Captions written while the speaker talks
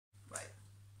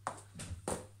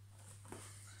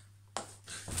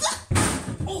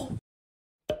Hey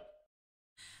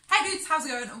dudes, how's it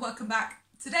going and welcome back.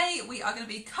 Today we are going to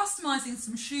be customizing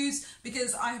some shoes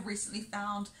because I have recently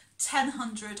found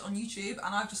 1000 on YouTube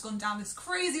and I've just gone down this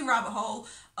crazy rabbit hole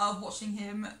of watching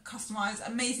him customize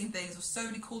amazing things with so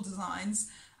many cool designs,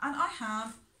 and I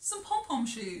have some Pom Pom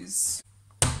shoes.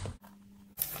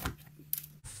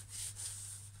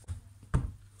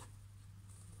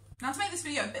 Now, to make this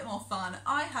video a bit more fun,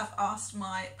 I have asked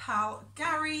my pal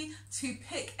Gary to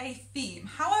pick a theme.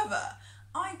 However,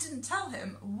 I didn't tell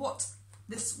him what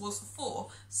this was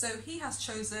for, so he has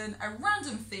chosen a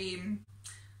random theme.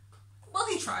 Well,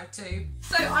 he tried to.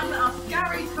 So I'm going to ask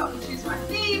Gary to help me choose my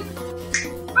theme.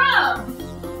 Bam!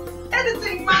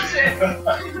 Editing magic!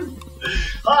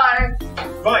 Hi!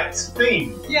 Right,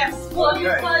 theme. Yes, what have you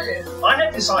decided? I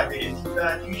have decided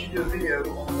that you should do a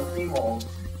video on the theme of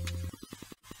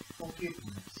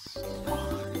forgiveness.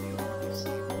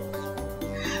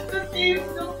 The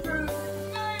theme's not for... No.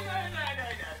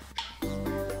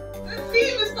 The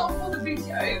theme is not for the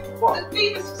video. What? The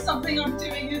theme is for something I'm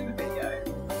doing in the video.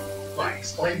 Right,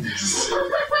 explain this. I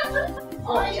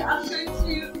am going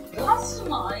to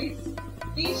customise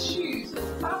these shoes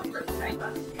with fabric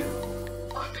paper.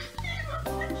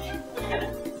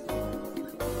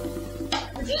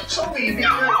 You told me you'd be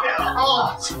doing a bit of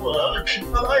artwork,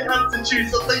 and I had to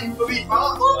choose a theme for the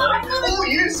artwork. All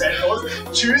you said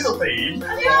was, choose a theme for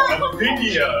a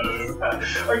video.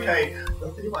 Okay,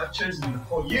 the theme I've chosen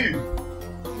for you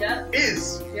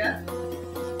is...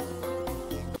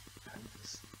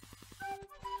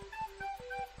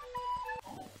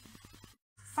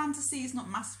 Fantasy is not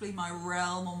massively my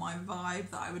realm or my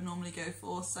vibe that I would normally go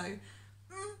for, so...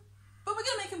 but we're going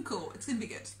to make them cool. It's going to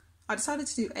be good. I decided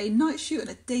to do a night shoot and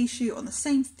a day shoot on the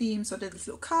same theme, so I did this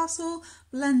little castle,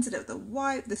 blended it with the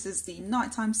white. This is the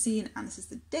nighttime scene and this is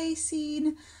the day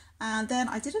scene. And then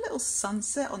I did a little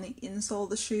sunset on the insole of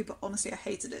the shoe, but honestly I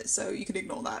hated it, so you can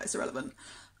ignore that, it's irrelevant.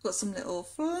 I've got some little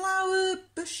flower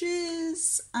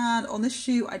bushes, and on this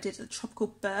shoe I did a tropical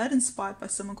bird inspired by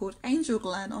someone called Angel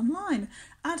Glenn online,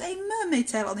 and a mermaid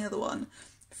tail on the other one.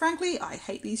 Frankly, I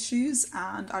hate these shoes,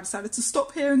 and I decided to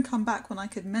stop here and come back when I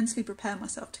could mentally prepare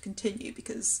myself to continue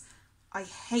because I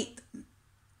hate them.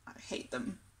 I hate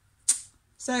them.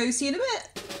 So, see you in a bit.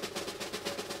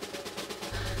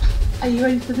 Are you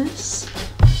ready for this?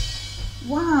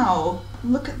 Wow,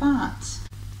 look at that.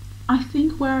 I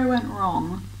think where I went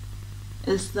wrong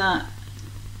is that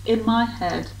in my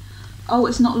head, oh,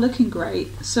 it's not looking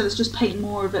great, so let's just paint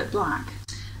more of it black.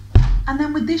 And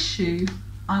then with this shoe,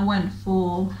 I went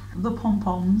for the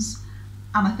pom-poms,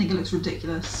 and I think it looks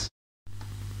ridiculous.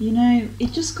 You know,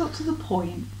 it just got to the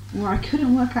point where I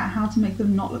couldn't work out how to make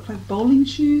them not look like bowling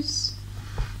shoes.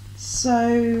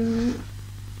 So,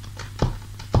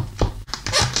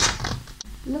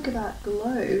 look at that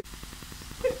glow.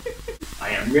 I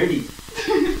am ready.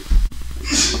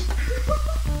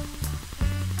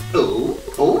 Oh,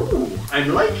 I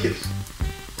like it.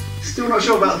 Still not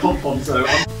sure about the pom-poms though.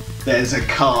 There's a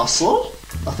castle,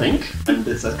 I think, and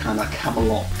there's a kind of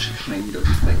Camelot kind of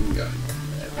thing going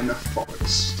on there, and a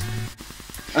forest.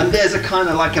 And there's a kind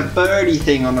of like a birdie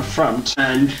thing on the front,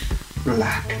 and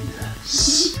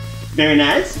blackness. Very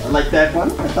nice, I like that one.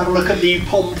 Let's have a look at the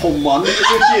pom-pom one, which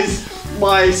is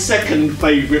my second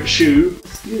favourite shoe.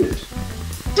 It's good.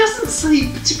 Doesn't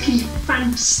say particularly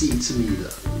fancy to me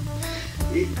though.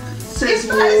 It says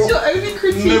if that is your only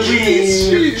critique of these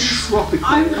shoes, tropical.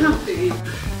 I'm happy.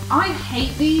 I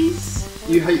hate these.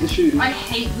 You hate the shoes? I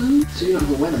hate them. So you're not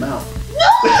going to wear them out?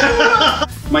 No!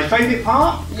 My favourite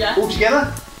part,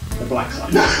 altogether, the black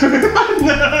side. No.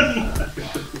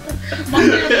 My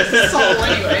favourite is the sole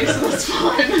anyway, so that's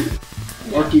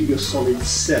fine. I'll give you a solid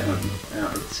 7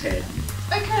 out of 10.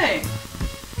 Okay.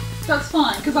 That's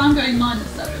fine, because I'm going -7.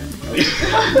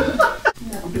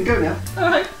 I'm going to go now.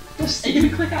 Alright. Are you going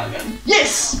to click out again?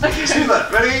 Yes! Okay. Let's do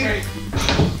that. Ready?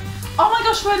 Oh my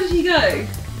gosh, where did he go?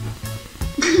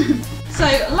 So,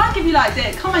 like if you liked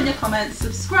it, comment your comments,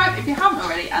 subscribe if you haven't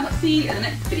already, and I'll see you in the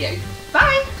next video.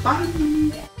 Bye! Bye!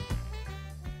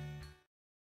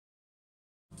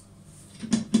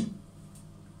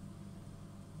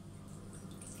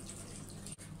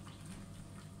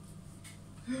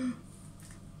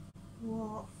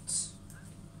 What?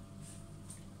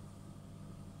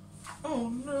 Oh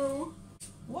no.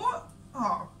 What?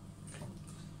 Oh.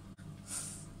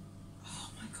 Oh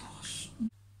my gosh.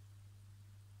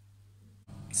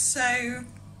 So,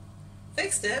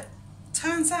 fixed it.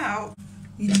 Turns out,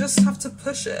 you just have to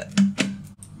push it. I'm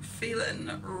feeling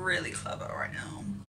really clever right now.